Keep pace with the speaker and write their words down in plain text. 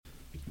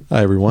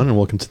Hi, everyone, and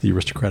welcome to the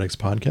Aristocratics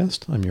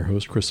podcast. I'm your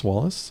host, Chris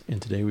Wallace,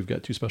 and today we've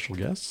got two special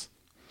guests.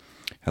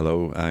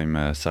 Hello,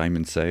 I'm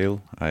Simon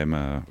Sale. I'm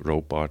a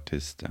rope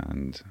artist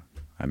and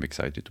I'm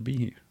excited to be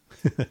here.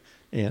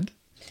 And?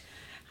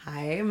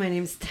 Hi, my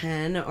name's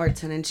Ten, or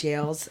Ten in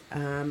Jails. I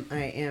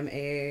am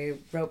a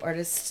rope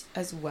artist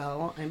as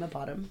well. I'm a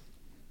bottom.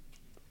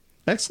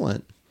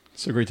 Excellent.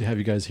 So great to have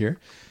you guys here.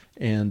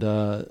 And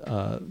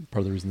part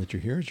of the reason that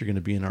you're here is you're going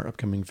to be in our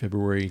upcoming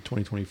February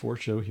 2024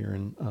 show here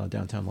in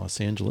downtown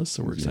Los Angeles.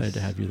 So we're excited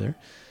to have you there.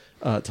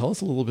 Tell us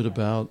a little bit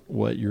about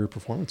what your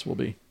performance will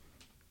be.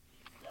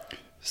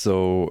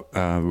 So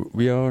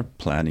we are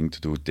planning to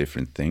do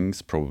different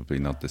things, probably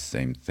not the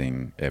same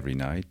thing every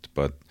night,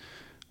 but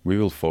we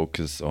will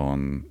focus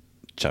on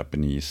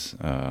Japanese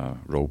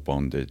rope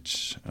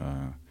bondage,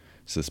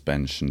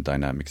 suspension,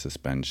 dynamic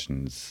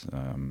suspensions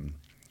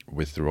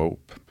with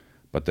rope.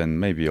 But then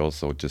maybe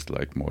also just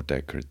like more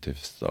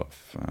decorative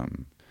stuff.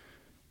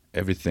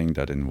 Everything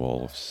that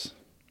involves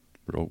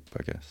rope,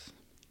 I guess.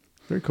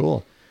 Very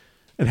cool.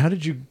 And how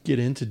did you get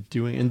into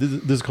doing, and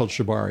this is called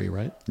Shibari,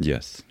 right?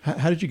 Yes.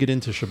 How did you get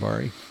into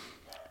Shibari?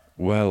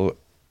 Well,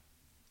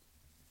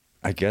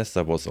 I guess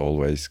I was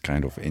always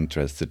kind of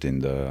interested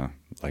in the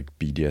like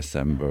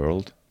BDSM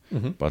world.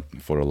 Mm-hmm.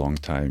 But for a long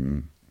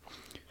time,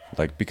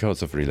 like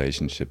because of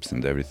relationships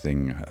and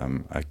everything,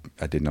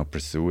 I did not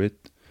pursue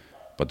it.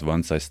 But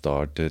once I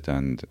started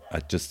and I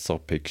just saw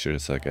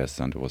pictures, I guess,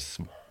 and was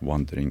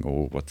wondering,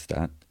 oh, what's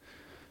that?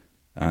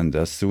 And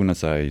as soon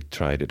as I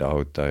tried it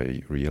out,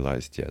 I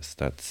realized, yes,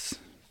 that's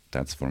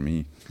for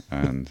me.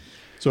 And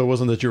so it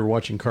wasn't that you were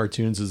watching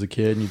cartoons as a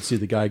kid and you'd see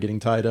the guy getting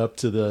tied up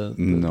to the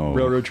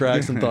railroad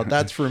tracks and thought,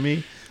 that's for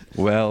me?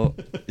 Well,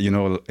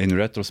 in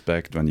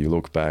retrospect, when you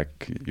look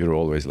back, you're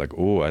always like,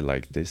 oh, I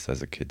like this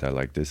as a kid, I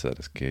like this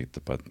as a kid.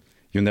 But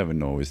you never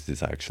know, is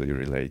this actually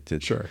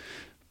related? Sure.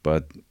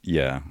 But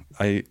yeah,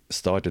 I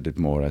started it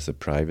more as a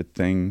private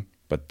thing,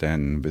 but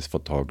then with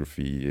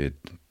photography, it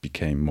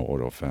became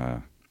more of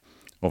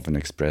an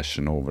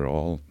expression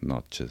overall,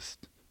 not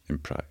just in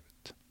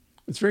private.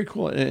 It's very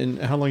cool. And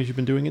how long have you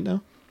been doing it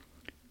now?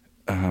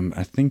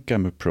 I think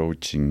I'm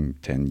approaching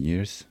 10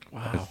 years.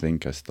 Wow. I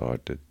think I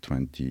started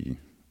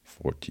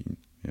 2014.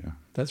 Yeah.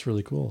 That's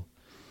really cool.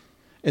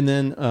 And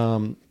then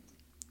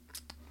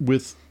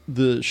with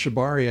the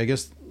Shibari, I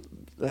guess,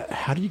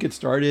 how do you get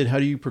started? How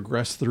do you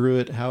progress through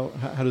it? How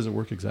does it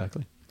work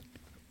exactly?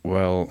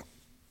 Well,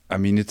 I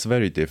mean, it's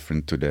very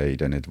different today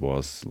than it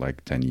was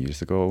like 10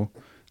 years ago.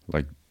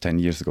 Like 10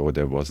 years ago,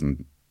 there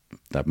wasn't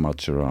that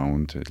much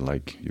around.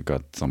 Like you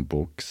got some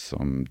books,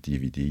 some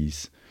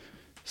DVDs.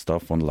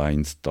 Stuff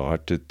online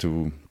started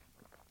to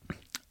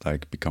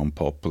like become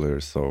popular.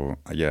 So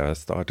yeah, I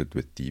started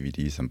with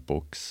DVDs and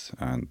books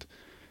and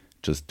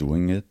just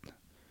doing it.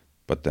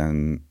 But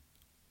then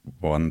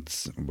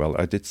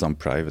I did some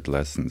private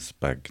lessons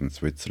back in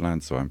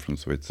Switzerland, so I'm from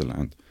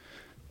Switzerland.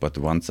 But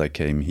once I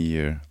came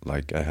here,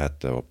 like I had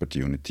the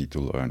opportunity to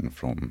learn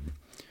from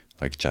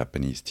like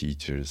Japanese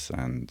teachers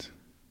and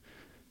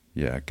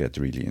get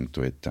really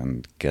into it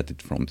and get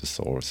it from the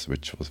source,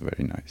 which was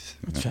very nice.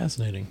 That's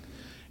fascinating.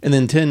 And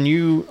then Ten,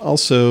 you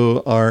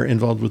also are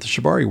involved with the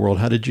Shibari world.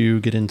 How did you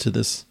get into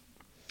this?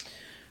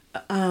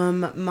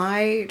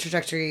 My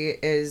trajectory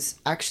is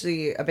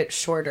actually a bit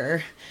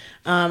shorter.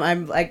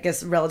 I'm, I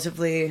guess,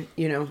 relatively,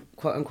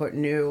 quote unquote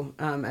new,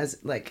 as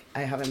like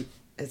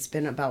it's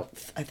been about,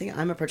 I think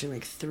I'm approaching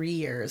like 3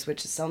 years,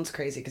 which sounds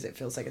crazy because it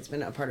feels like it's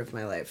been a part of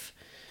my life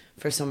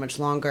for so much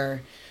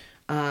longer.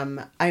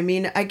 I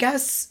mean, I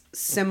guess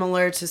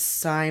similar to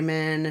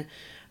Simon,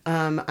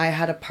 I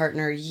had a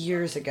partner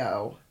years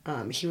ago.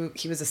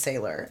 He was a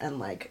sailor and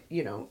like,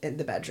 in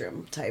the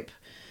bedroom type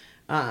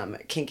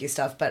kinky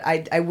stuff, but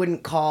I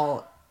wouldn't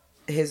call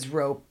his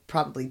rope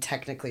probably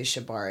technically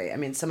Shibari. I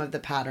mean, some of the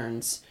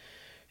patterns,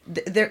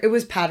 it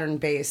was pattern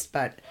based,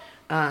 but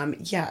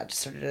just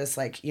sort of just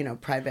like,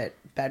 private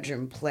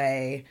bedroom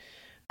play.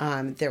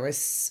 I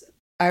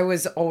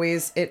was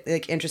always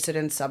interested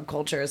in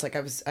subcultures. Like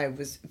I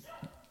was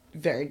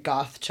very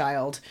goth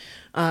child.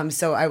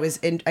 So I was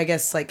in, I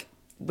guess, like,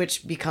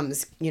 which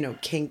becomes,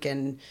 kink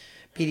and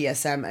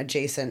BDSM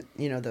adjacent,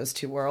 those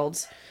two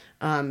worlds.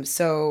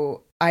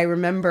 So I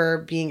remember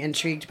being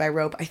intrigued by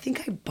rope. I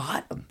think I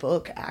bought a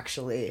book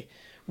actually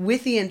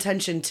with the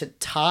intention to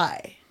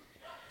tie,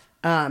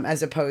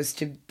 as opposed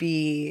to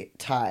be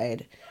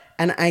tied.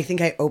 And I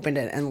think I opened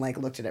it and like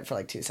looked at it for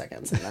like 2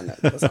 seconds and then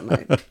it was on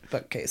my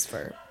bookcase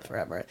for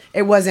forever.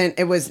 It was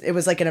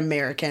like an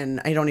American,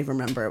 I don't even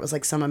remember. It was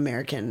like some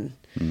American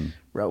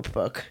rope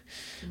book.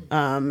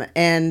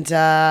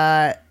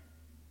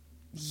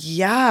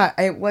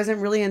 It wasn't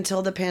really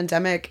until the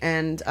pandemic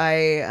and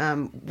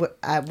I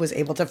was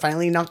able to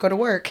finally not go to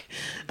work.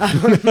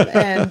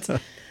 And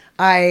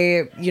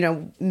I,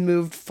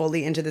 moved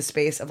fully into the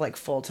space of like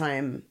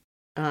full-time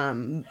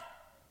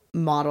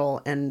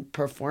model and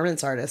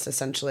performance artist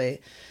essentially.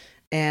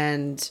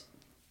 And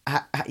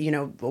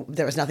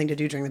there was nothing to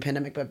do during the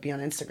pandemic but be on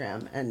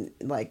Instagram. And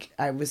like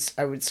I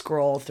would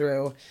scroll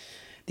through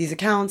these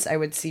accounts, I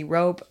would see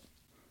rope.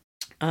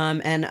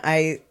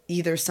 And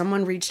either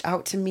someone reached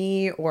out to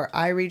me or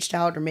I reached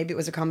out, or maybe it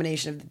was a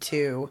combination of the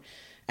two.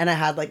 And I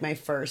had like my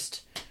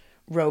first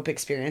rope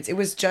experience. It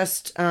was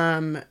just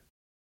floor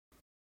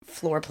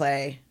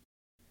play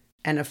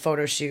and a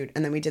photo shoot.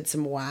 And then we did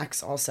some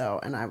wax also.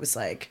 And I was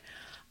like,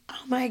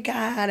 oh my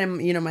God.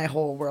 And, my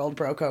whole world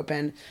broke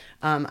open.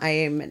 I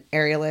am an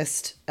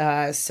aerialist.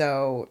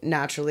 So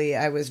naturally,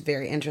 I was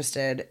very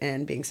interested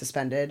in being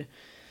suspended.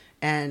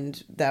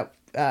 And that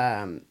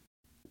I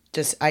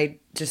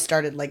just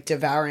started like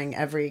devouring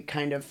every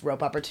kind of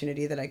rope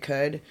opportunity that I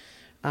could.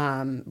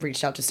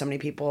 Reached out to so many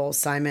people.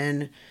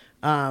 Simon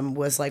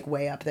was like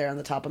way up there on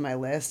the top of my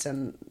list.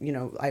 And,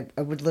 I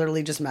would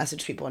literally just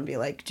message people and be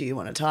like, do you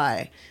want to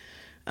tie?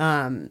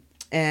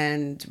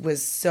 And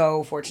was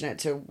so fortunate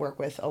to work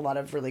with a lot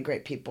of really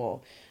great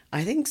people.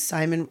 I think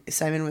Simon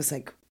was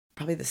like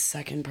probably the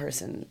second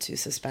person to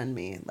suspend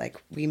me.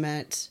 Like we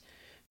met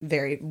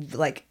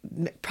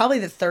probably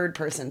the third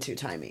person to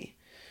tie me.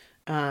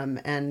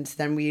 And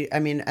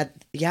then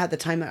at the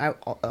time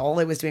all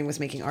I was doing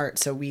was making art.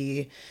 So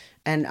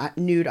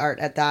nude art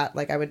at that,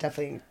 like I would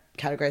definitely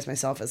categorize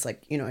myself as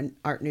like, an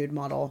art nude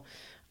model.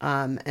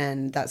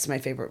 And that's my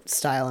favorite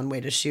style and way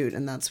to shoot.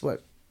 And that's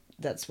what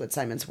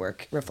Simon's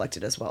work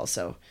reflected as well.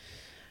 So,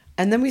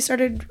 and then we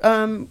started,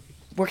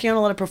 working on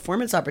a lot of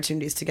performance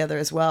opportunities together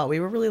as well. We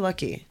were really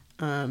lucky.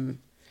 And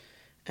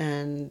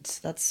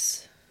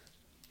that's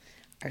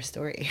our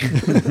story.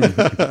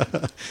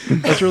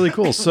 That's really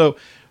cool. So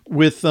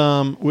with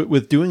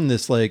doing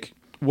this, like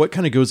what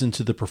kind of goes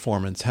into the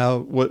performance?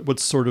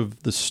 What's sort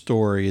of the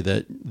story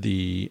that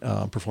the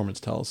performance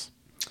tells?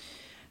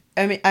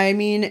 I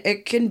mean,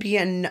 it can be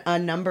a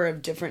number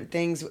of different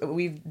things.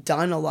 We've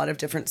done a lot of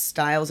different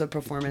styles of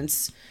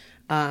performance.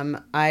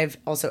 I've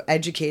also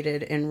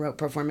educated in rope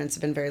performance.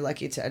 I've been very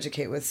lucky to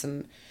educate with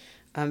some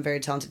very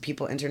talented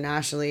people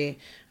internationally.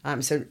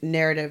 So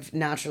narrative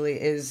naturally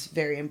is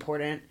very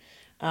important.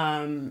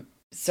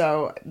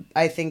 So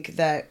I think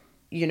that,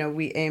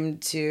 we aim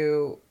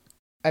to,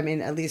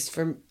 at least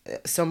for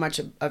so much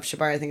of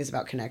Shibari, I think is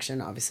about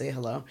connection, obviously.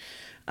 Hello.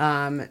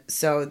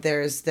 So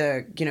there's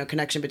the,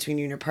 connection between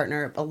you and your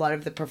partner. A lot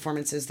of the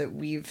performances that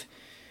we've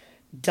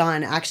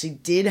done actually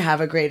did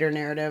have a greater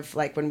narrative.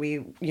 Like when we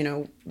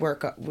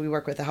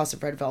work with the House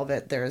of Red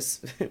Velvet,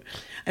 there's,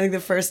 I think the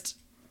first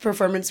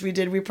performance we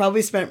did, we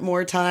probably spent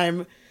more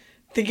time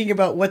thinking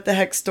about what the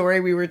heck story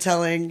we were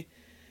telling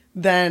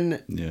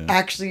than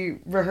actually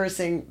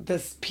rehearsing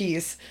this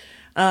piece.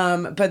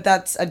 But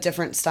that's a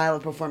different style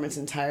of performance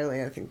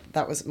entirely. I think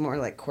that was more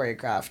like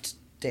choreographed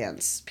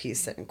dance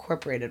piece that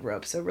incorporated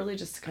rope. So it really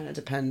just kind of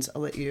depends.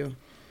 I'll let you.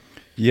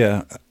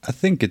 Yeah, I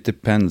think it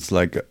depends.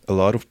 Like a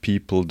lot of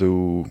people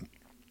do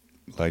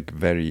like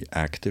very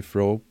active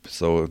rope,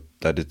 so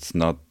that it's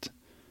not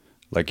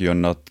like you're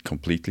not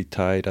completely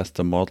tied as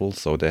the model,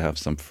 so they have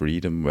some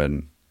freedom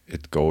when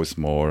it goes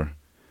more,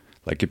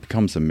 like it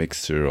becomes a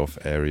mixture of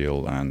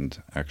aerial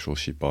and actual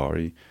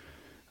shibari.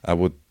 I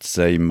would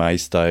say my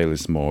style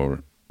is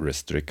more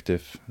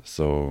restrictive.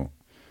 So,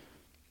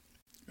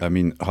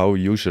 how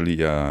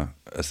usually a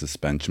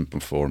suspension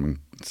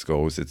performance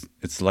goes,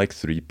 it's like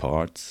 3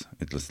 parts.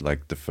 It was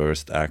like the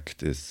first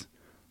act is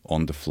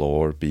on the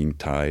floor being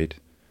tied.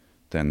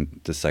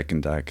 Then the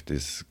second act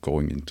is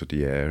going into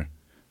the air,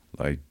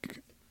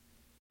 like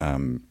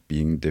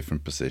being in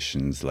different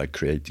positions, like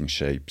creating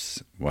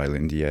shapes while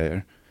in the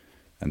air.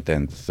 And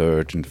then the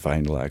third and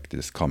final act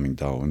is coming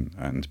down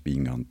and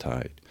being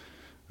untied.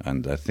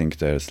 And I think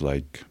there's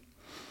like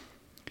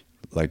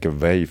a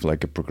wave,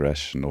 like a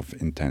progression of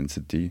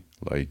intensity.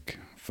 Like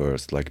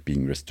first, like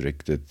being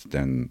restricted,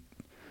 then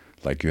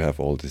like you have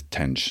all the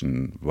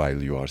tension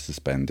while you are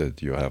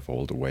suspended, you have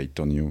all the weight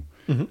on you,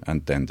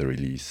 and then the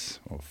release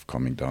of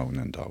coming down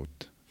and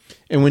out.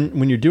 And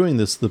when you're doing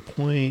this, the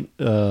point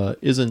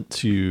isn't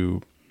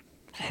to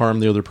harm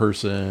the other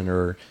person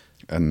or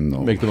no.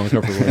 make them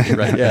uncomfortable,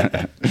 right?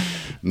 Yeah.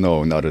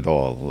 No, not at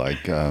all.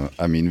 Like,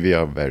 we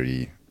are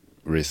very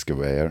risk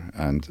aware,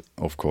 and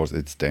of course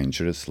it's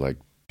dangerous. Like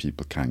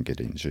people can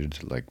get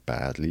injured, like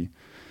badly,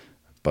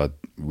 but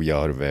we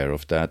are aware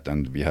of that,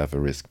 and we have a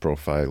risk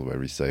profile where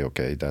we say,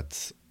 okay,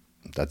 that's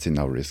in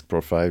our risk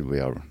profile. We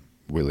are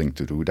willing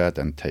to do that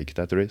and take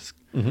that risk.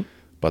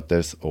 But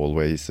there's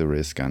always a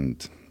risk,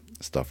 and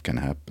stuff can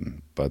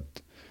happen.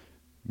 But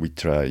we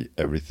try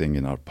everything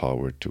in our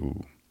power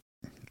to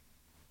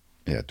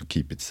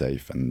keep it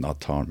safe and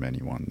not harm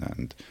anyone,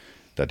 and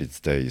that it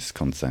stays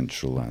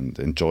consensual and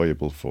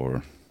enjoyable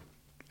for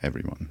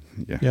everyone.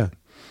 Yeah.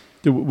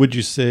 Would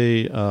you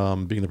say,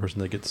 being the person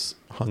that gets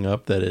hung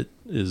up, that it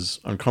is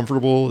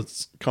uncomfortable,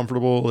 it's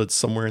comfortable, it's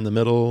somewhere in the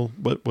middle?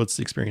 What's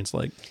the experience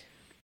like?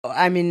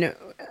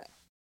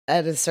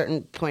 At a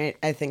certain point,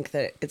 I think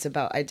that it's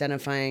about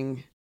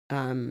identifying,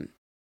 your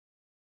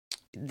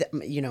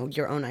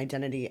own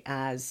identity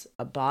as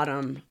a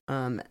bottom,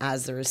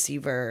 as the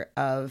receiver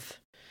of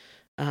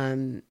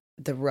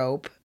the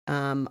rope.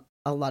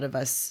 A lot of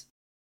us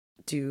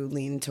do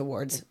lean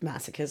towards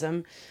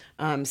masochism.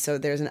 So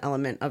there's an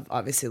element of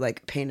obviously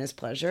like pain is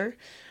pleasure.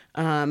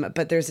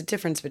 But there's a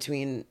difference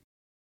between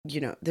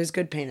there's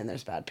good pain and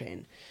there's bad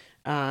pain.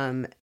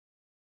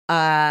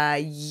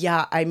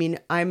 Yeah, I mean,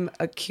 I'm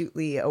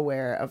acutely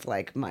aware of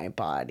like my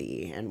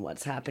body and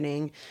what's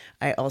happening.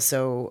 I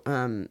also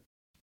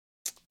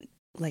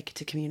like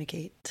to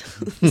communicate.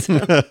 So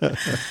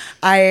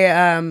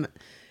I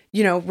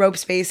rope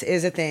space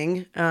is a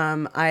thing.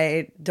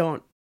 I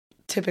don't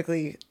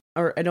typically,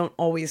 or I don't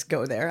always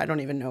go there. I don't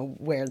even know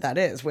where that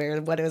is.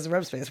 What is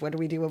rope space? What do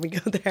we do when we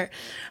go there?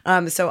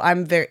 So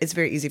it's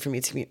very easy for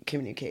me to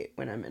communicate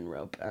when I'm in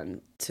rope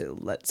and to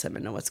let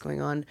Simon know what's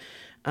going on.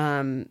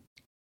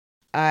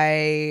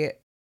 I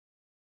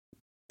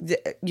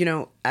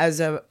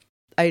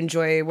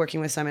enjoy working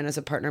with Simon as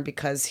a partner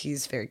because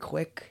he's very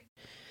quick.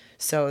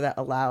 So that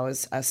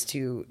allows us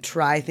to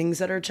try things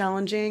that are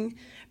challenging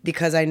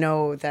because I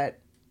know that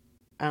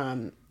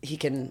he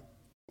can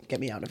get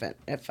me out of it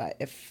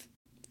if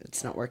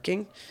it's not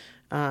working.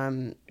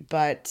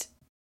 But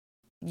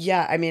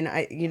yeah, I mean,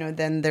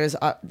 then there's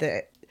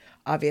the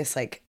obvious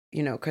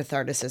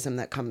catharticism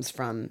that comes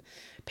from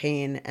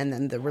pain and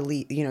then the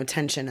release,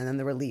 tension and then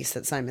the release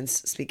that Simon's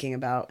speaking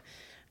about.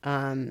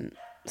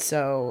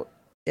 So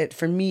it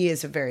for me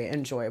is a very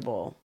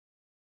enjoyable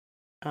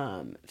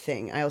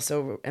thing. I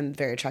also am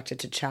very attracted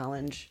to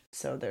challenge.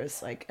 So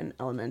there's like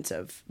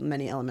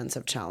many elements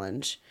of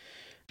challenge.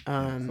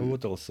 I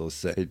would also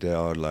say there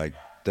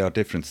are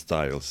different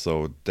styles.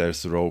 So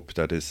there's rope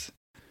that is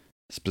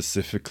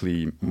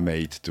specifically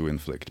made to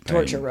inflict pain,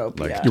 torture rope,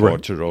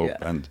 torture rope,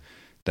 and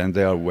then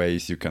there are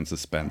ways you can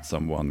suspend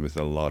someone with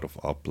a lot of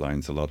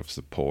uplines, a lot of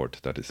support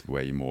that is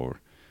way more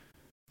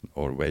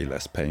or way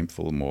less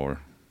painful,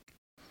 more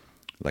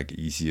like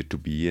easier to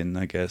be in,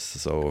 I guess.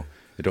 So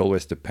it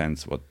always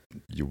depends what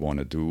you want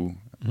to do.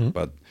 Mm-hmm.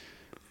 But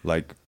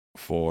like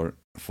for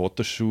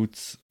photo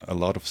shoots, a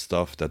lot of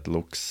stuff that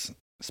looks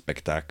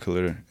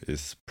spectacular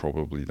is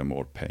probably the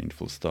more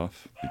painful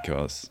stuff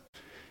because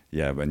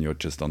when you're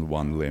just on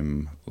one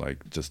limb,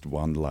 like just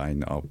one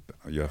line up,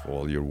 you have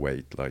all your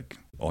weight like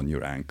on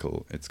your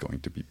ankle, it's going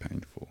to be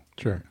painful.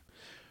 Sure.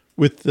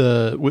 With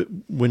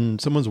when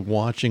someone's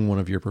watching one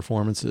of your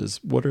performances,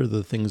 what are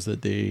the things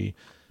that they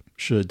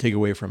should take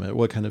away from it?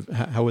 What kind of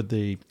how would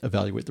they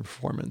evaluate the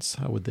performance?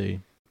 How would they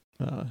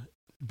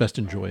best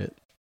enjoy it?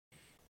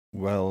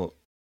 Well,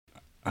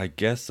 I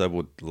guess I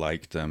would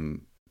like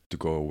them to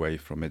go away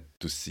from it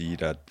to see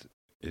that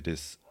it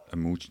is a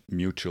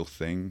mutual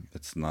thing.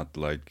 It's not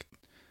like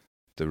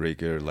the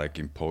rigger like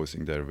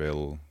imposing their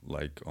will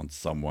like on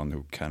someone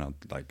who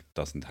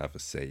doesn't have a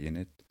say in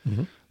it.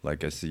 Mm-hmm.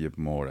 Like I see it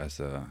more as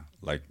a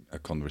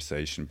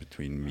conversation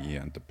between me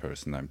and the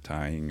person I'm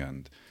tying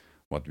and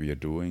what we are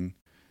doing.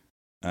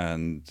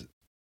 And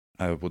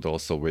I would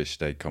also wish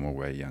they come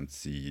away and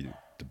see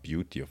the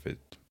beauty of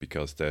it,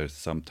 because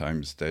there's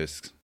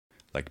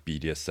like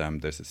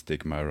BDSM, there's a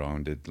stigma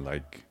around it,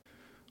 like,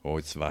 oh,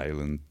 it's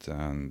violent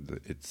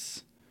and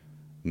it's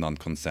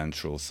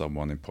non-consensual,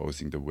 someone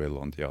imposing the will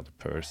on the other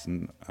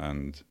person.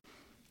 And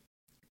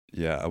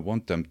I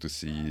want them to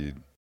see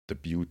the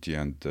beauty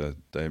and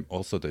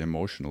also the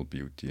emotional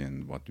beauty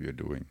in what we are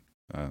doing,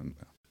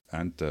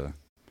 and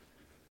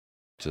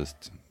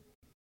just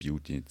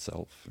beauty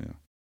itself. Yeah,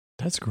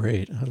 that's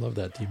great. I love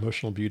that, the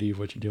emotional beauty of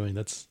what you're doing.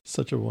 That's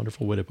such a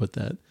wonderful way to put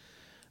that.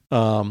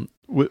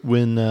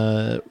 When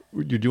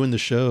you're doing the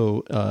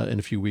show in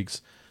a few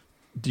weeks,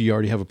 do you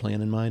already have a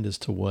plan in mind as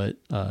to what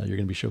you're going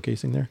to be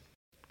showcasing there?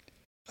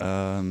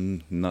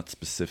 Not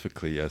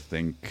specifically. I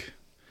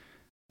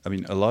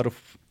mean, a lot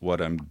of what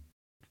I'm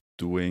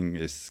doing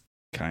is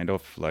kind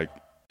of like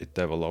it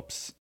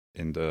develops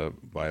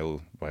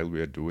while we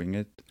are doing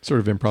it. Sort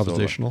of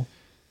improvisational.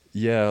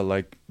 So,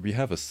 like we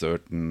have a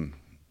certain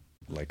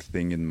like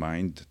thing in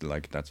mind,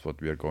 like that's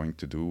what we are going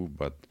to do.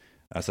 But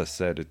as I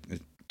said,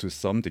 it to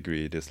some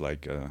degree it is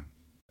like a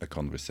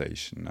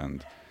conversation,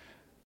 and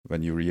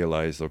when you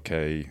realize,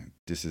 okay,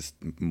 this is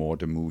more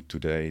the mood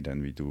today,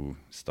 then we do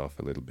stuff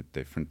a little bit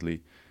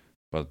differently.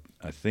 But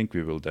I think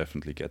we will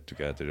definitely get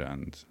together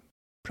and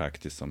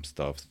practice some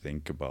stuff,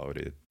 think about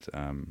it,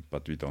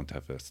 but we don't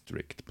have a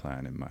strict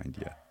plan in mind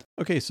yet.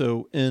 Okay,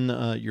 so in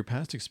your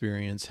past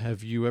experience,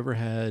 have you ever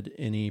had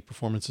any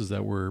performances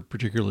that were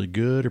particularly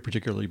good or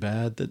particularly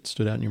bad that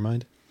stood out in your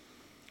mind?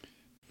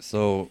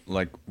 So,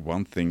 like,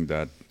 one thing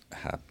that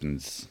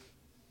happens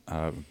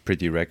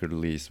pretty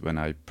regularly is when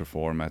I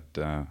perform at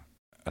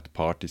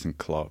parties and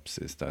clubs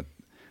is that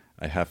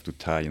I have to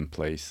tie in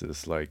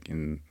places like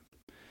in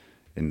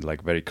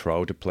like very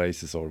crowded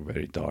places or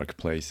very dark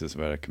places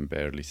where I can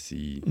barely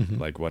see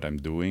like what I'm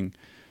doing,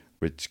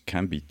 which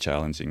can be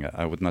challenging.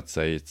 I would not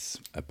say it's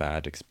a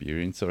bad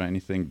experience or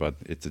anything, but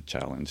it's a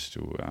challenge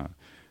to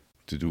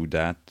do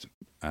that.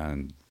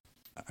 And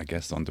I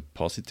guess on the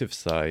positive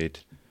side,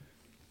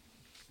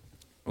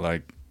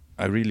 like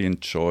I really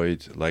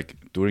enjoyed like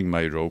during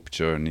my rope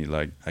journey,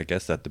 like I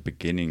guess at the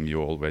beginning you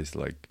always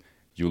like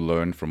you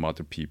learn from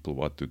other people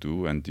what to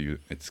do, and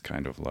it's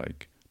kind of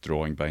like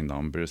drawing by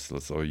numbers,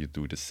 so you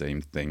do the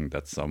same thing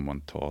that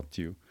someone taught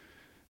you.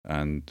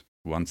 And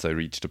once I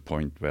reached a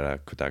point where I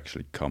could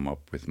actually come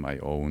up with my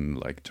own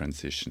like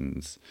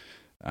transitions,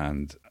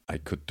 and I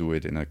could do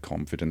it in a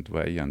confident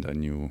way, and I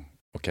knew,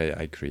 okay,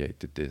 I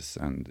created this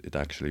and it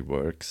actually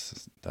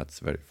works. That's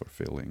very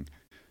fulfilling.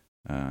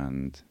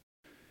 And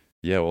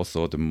yeah,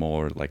 also the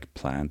more like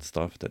planned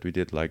stuff that we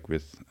did, like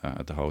with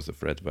the House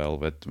of Red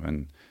Velvet,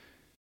 when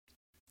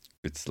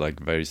it's like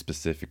very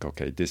specific,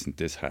 okay, this and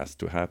this has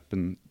to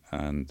happen,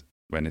 and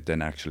when it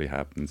then actually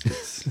happens,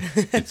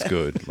 it's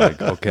good.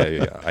 Like,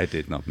 okay, I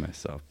did not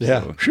mess up.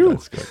 Yeah, so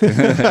that's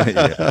good.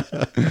 Yeah.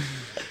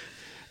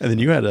 And then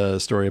you had a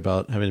story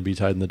about having to be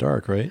tied in the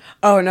dark, right?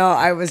 Oh no,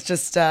 I was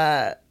just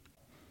Simon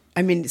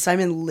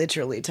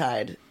literally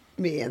tied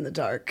me in the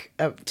dark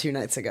 2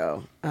 nights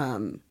ago.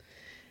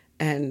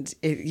 And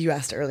you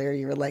asked earlier,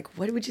 you were like,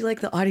 what would you like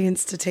the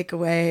audience to take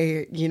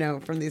away,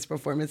 from these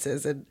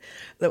performances? And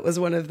that was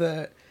one of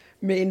the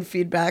main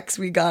feedbacks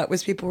we got,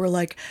 was people were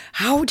like,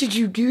 how did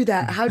you do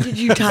that? How did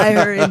you tie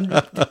her in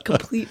the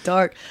complete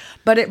dark?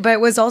 But it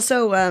was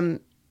also,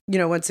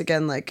 once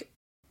again, like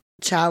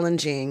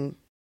challenging.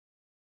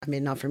 I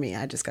mean, not for me.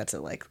 I just got to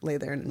like lay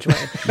there and enjoy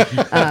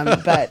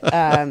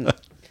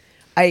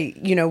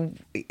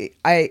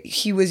it.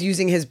 He was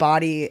using his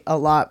body a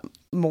lot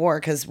more,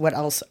 because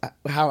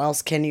how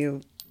else can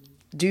you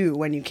do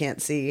when you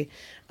can't see?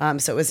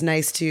 So it was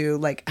nice to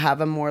like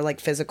have a more like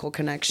physical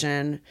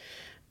connection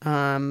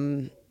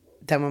than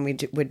when we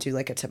would do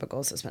like a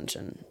typical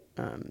suspension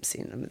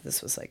scene. I mean,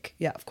 this was like,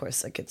 yeah, of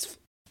course, like it's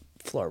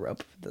floor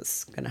rope. This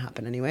is going to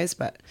happen anyways.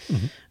 But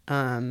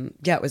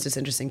it was just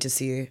interesting to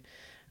see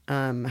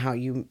how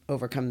you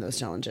overcome those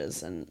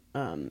challenges and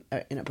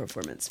in a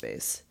performance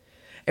space.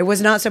 It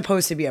was not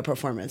supposed to be a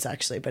performance,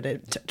 actually, but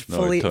it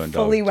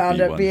fully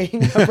wound up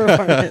being a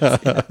performance.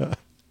 Yeah.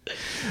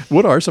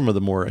 What are some of the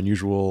more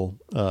unusual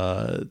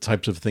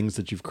types of things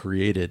that you've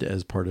created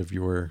as part of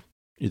your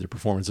either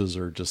performances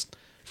or just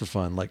for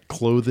fun, like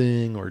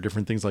clothing or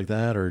different things like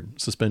that, or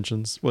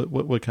suspensions?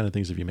 What kind of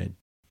things have you made?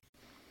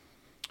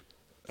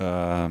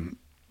 I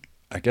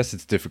guess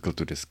it's difficult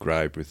to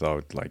describe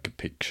without like a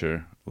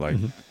picture. Like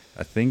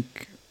I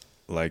think,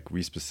 like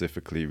we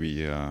specifically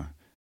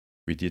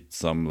we did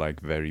some like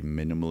very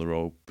minimal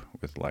rope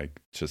with like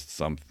just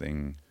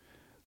something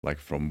like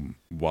from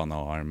one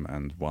arm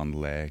and one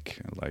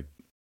leg. Like,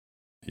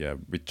 yeah,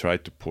 we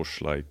tried to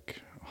push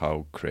like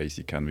how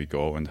crazy can we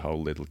go and how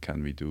little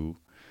can we do.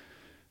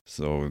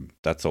 So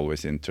that's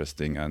always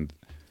interesting. And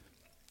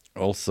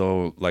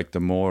also like the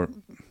more,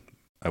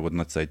 I would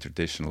not say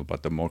traditional,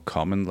 but the more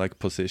common like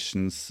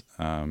positions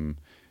in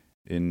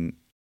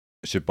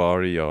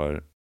Shibari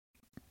are,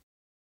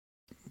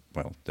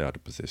 well, they are the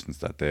positions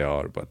that they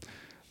are, but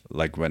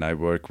like when I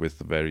work with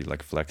very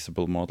like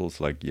flexible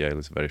models, like Yale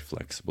is very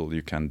flexible,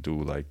 you can do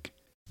like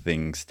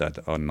things that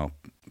are not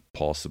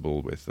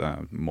possible with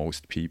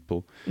most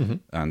people,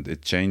 and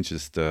it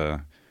changes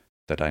the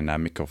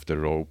dynamic of the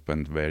rope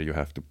and where you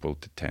have to pull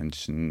the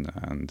tension,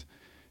 and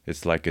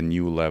it's like a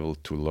new level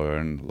to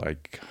learn,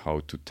 like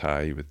how to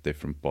tie with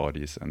different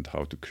bodies and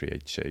how to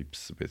create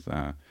shapes with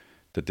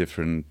the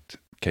different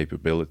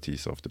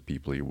capabilities of the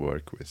people you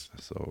work with.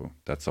 So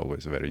that's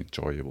always very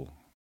enjoyable.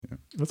 Yeah.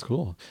 That's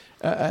cool.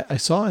 I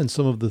saw in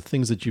some of the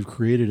things that you've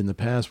created in the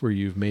past where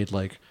you've made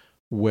like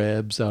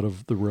webs out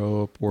of the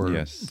rope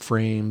or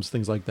frames,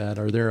 things like that.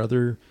 Are there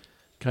other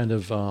kind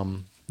of,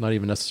 not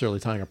even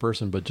necessarily tying a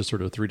person, but just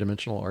sort of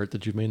 3-dimensional art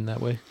that you've made in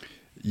that way?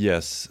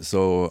 Yes.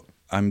 So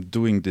I'm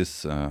doing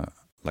this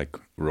like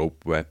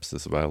rope webs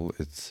as well.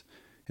 It's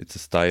a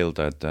style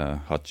that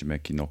Hajime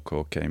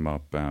Kinoko came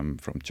up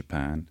from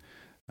Japan,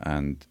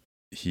 and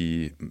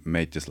he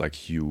made this like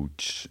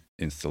huge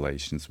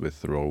installations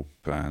with rope,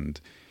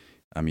 and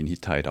I mean he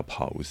tied up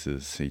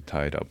houses, he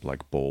tied up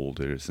like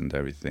boulders and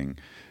everything,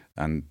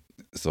 and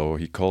so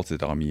he calls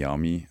it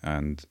Ami.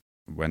 And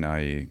when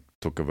I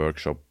took a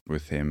workshop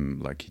with him,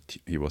 like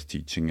he was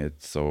teaching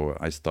it, so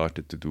I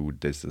started to do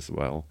this as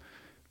well,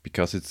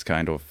 because it's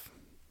kind of,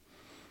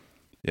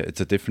 yeah,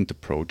 it's a different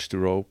approach to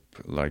rope.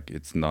 Like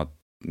it's not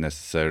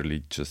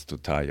necessarily just to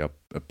tie up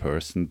a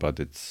person, but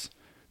it's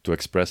to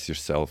express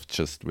yourself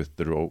just with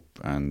the rope,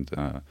 and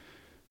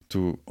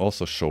to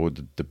also show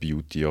the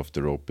beauty of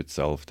the rope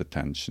itself, the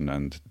tension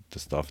and the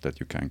stuff that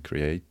you can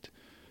create.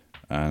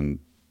 And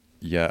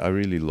yeah, I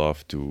really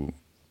love to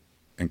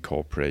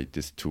incorporate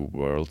these two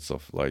worlds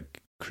of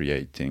like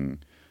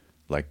creating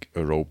like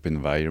a rope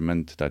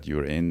environment that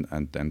you're in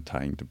and then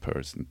tying the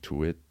person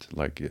to it.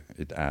 Like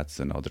it adds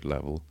another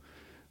level.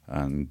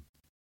 And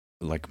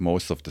like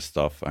most of the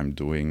stuff I'm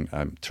doing,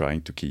 I'm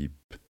trying to keep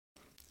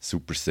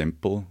super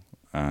simple,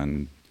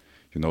 and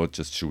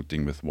just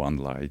shooting with one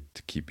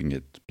light, keeping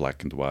it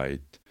black and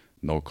white,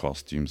 no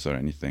costumes or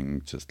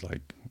anything, just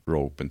like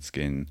rope and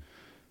skin.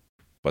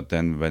 But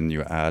then when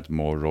you add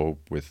more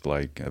rope with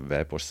like a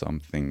web or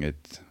something,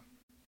 it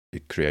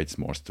creates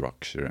more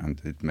structure and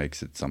it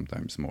makes it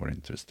sometimes more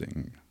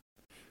interesting.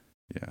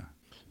 Yeah.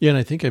 Yeah, and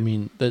I think, I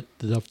mean, that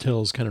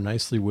dovetails kind of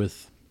nicely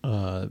with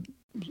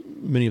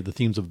many of the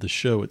themes of the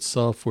show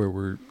itself, where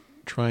we're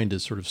trying to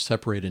sort of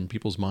separate in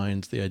people's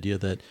minds the idea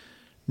that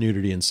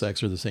nudity and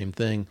sex are the same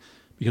thing,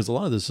 because a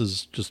lot of this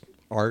is just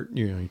art,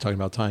 you're talking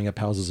about tying up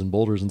houses and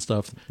boulders and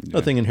stuff.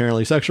 Nothing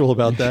inherently sexual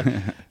about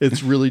that.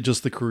 It's really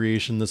just the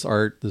creation, this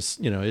art,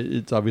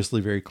 it's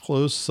obviously very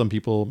close. Some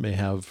people may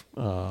have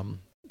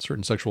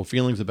certain sexual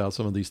feelings about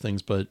some of these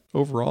things, but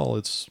overall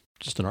it's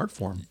just an art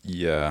form.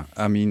 Yeah,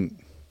 I mean,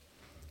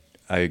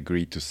 I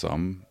agree to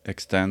some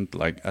extent.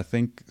 Like, I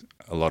think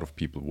a lot of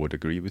people would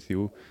agree with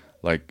you.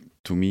 Like,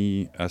 to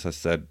me, as I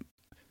said,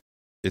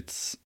 it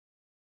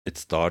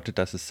started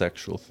as a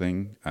sexual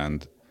thing,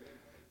 and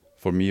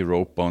for me,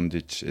 rope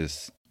bondage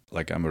is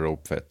like, I'm a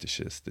rope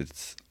fetishist.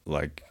 It's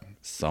like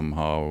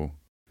somehow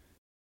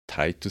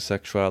tied to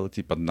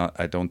sexuality, but not.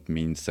 I don't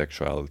mean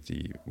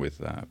sexuality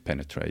with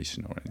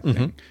penetration or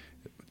anything.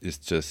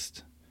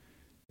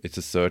 It's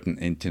a certain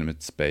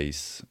intimate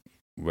space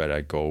where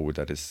I go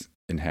that is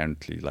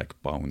inherently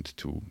like bound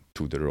to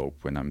the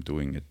rope when I'm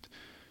doing it.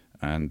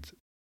 And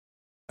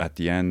at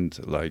the end,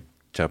 like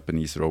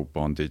Japanese rope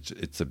bondage,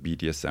 it's a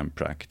BDSM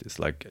practice.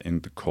 Like,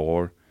 in the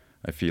core,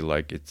 I feel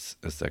like it's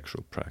a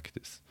sexual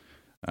practice.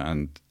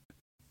 And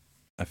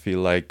I feel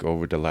like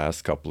over the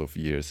last couple of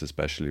years,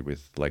 especially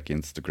with like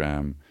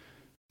Instagram,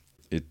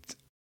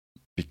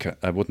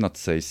 I would not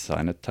say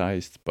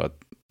sanitized, but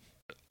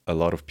a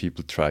lot of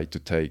people try to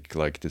take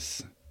like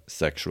this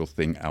sexual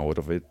thing out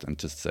of it and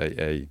just say,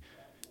 hey,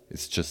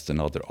 it's just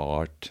another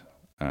art.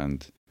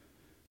 And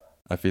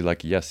I feel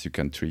like, yes, you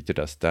can treat it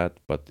as that,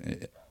 but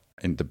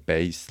in the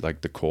base,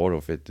 like the core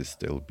of it is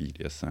still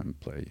BDSM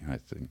play, I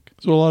think.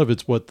 So a lot of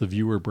it's what the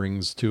viewer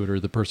brings to it, or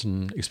the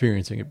person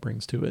experiencing it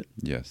brings to it.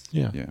 Yes.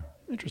 Yeah.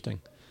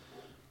 Interesting.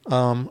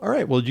 All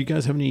right. Well, do you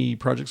guys have any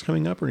projects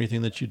coming up or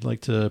anything that you'd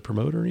like to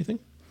promote or anything?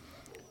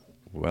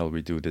 Well,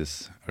 we do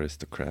this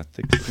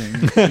aristocratic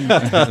thing.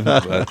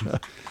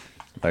 But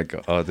like,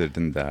 other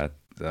than that,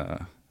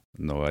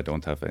 no, I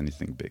don't have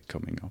anything big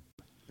coming up.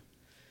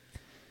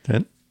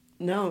 Ken?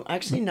 No,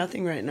 actually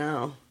nothing right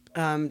now.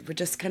 We're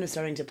just kind of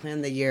starting to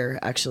plan the year,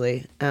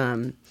 actually.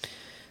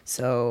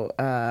 So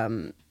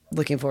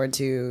looking forward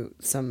to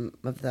some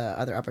of the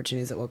other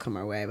opportunities that will come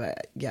our way.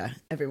 But yeah,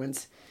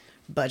 everyone's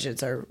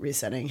budgets are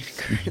resetting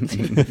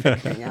currently,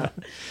 figuring out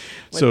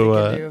what they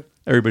can do.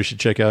 Everybody should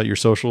check out your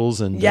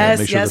socials and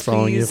make sure they're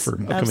following you for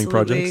upcoming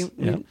projects.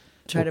 We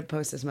try to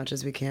post as much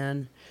as we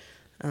can.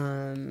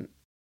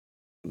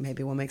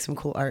 Maybe we'll make some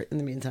cool art in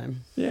the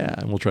meantime. Yeah,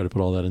 and we'll try to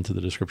put all that into the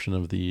description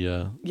of the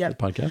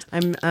podcast.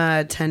 I'm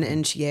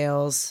 10-inch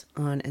Yales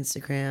on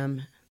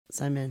Instagram.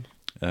 Sign in.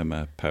 I'm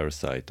a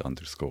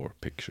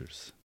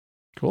parasite_pictures.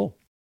 Cool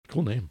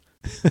name.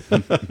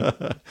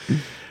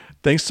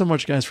 Thanks so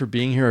much, guys, for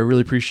being here. I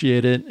really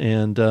appreciate it.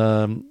 And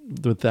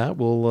with that,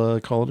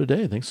 we'll call it a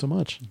day. Thanks so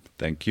much.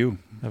 Thank you.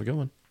 Have a good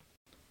one.